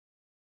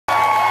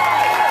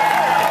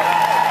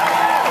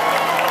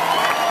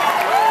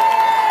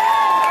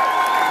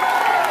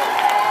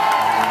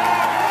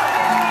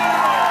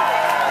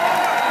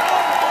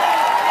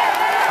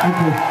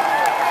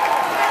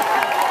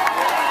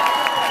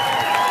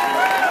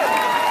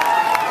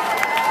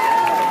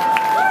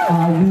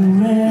Are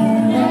you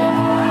ready?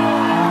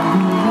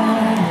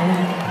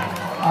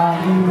 Are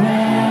you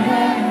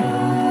ready?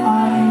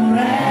 Are you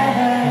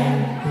ready?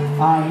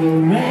 Are you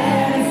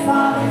ready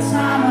for the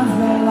time of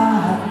your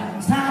life?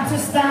 It's time to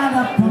stand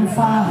up and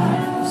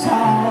fight. It's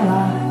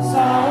alright, it's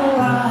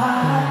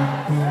alright.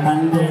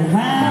 Hand in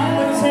hand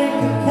we'll take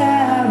the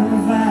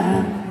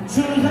caravan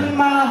to the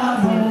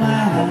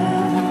motherland.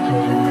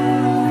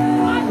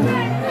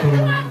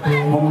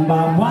 One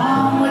by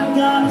one we're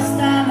gonna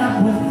stand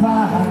up with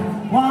pride,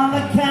 one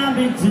that can't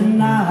be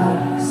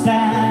denied.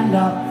 Stand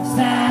up,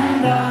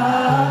 stand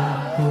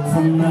up.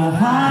 From the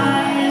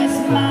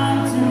highest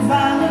mountain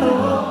valley,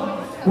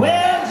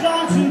 we're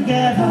joined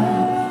together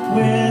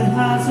with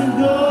hearts of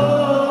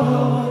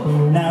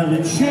gold. Now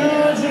the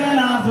children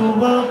of the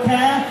world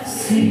can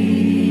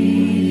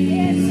see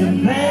it's a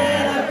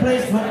better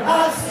place for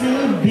us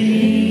to be.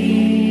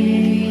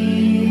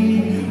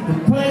 The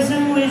place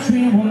in which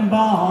we were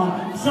born,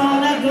 so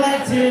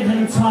neglected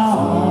and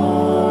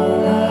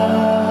torn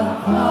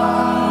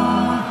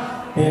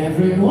apart.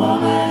 Every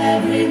woman,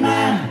 every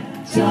man,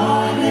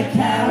 join the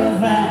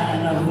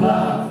caravan of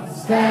love.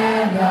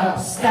 Stand up,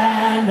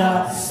 stand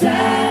up,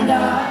 stand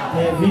up.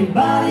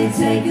 Everybody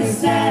take a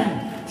stand.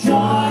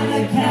 Join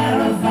the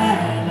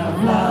caravan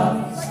of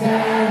love.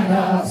 Stand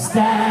up,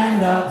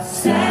 stand up,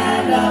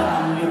 stand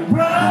up. I'm your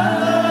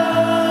brother.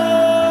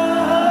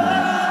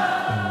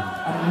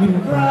 I'm your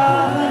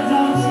brother,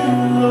 don't you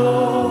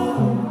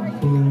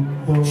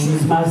know?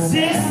 She's my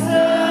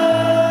sister.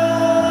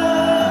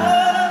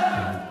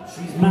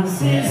 She's my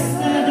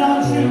sister,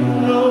 don't you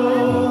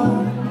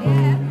know?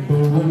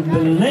 We've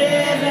been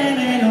living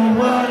in a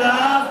world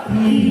of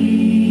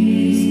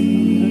peace,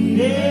 the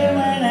day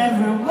when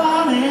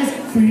everyone is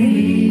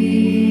free.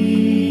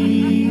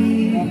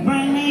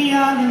 Bring the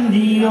young and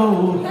the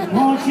old,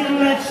 won't you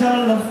let your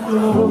love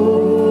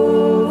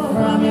flow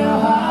from your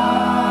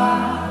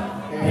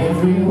heart?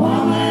 Every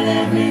woman,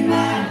 every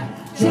man,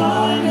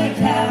 join the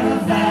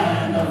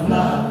caravan of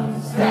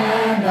love.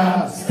 Stand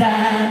up,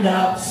 stand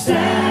up,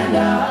 stand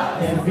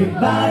up.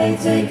 Everybody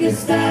take a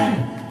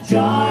stand.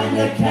 Join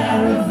the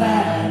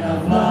caravan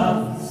of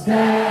love.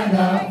 Stand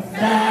up,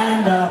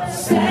 stand up,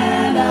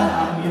 stand up.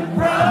 I'm your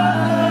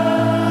brother.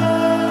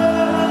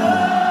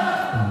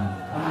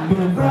 I'm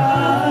your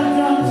brother,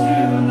 don't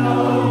you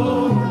know?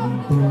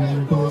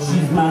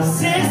 She's my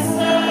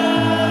sister.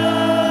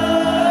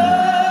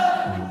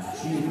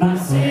 She's my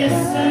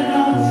sister,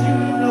 don't you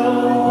know?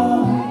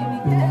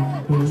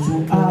 So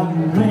are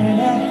you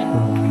ready?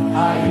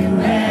 Are you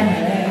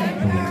ready?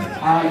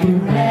 Are you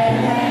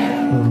ready?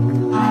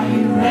 Are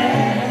you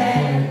ready?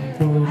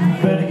 You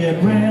better get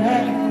ready.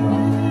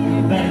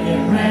 You better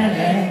get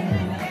ready.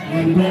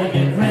 You better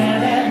get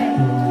ready.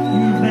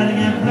 You better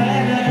get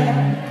ready.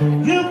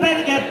 You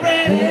better get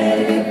ready. You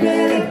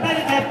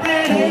better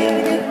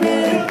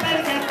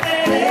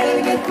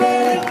get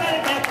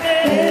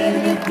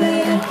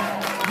ready.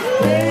 You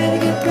better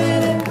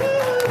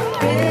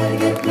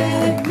get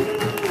ready.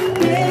 You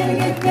better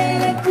get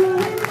ready.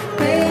 You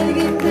better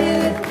get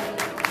ready.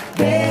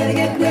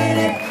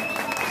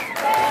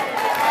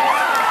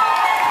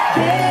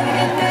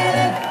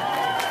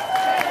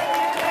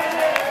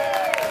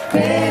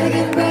 Better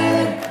get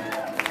ready.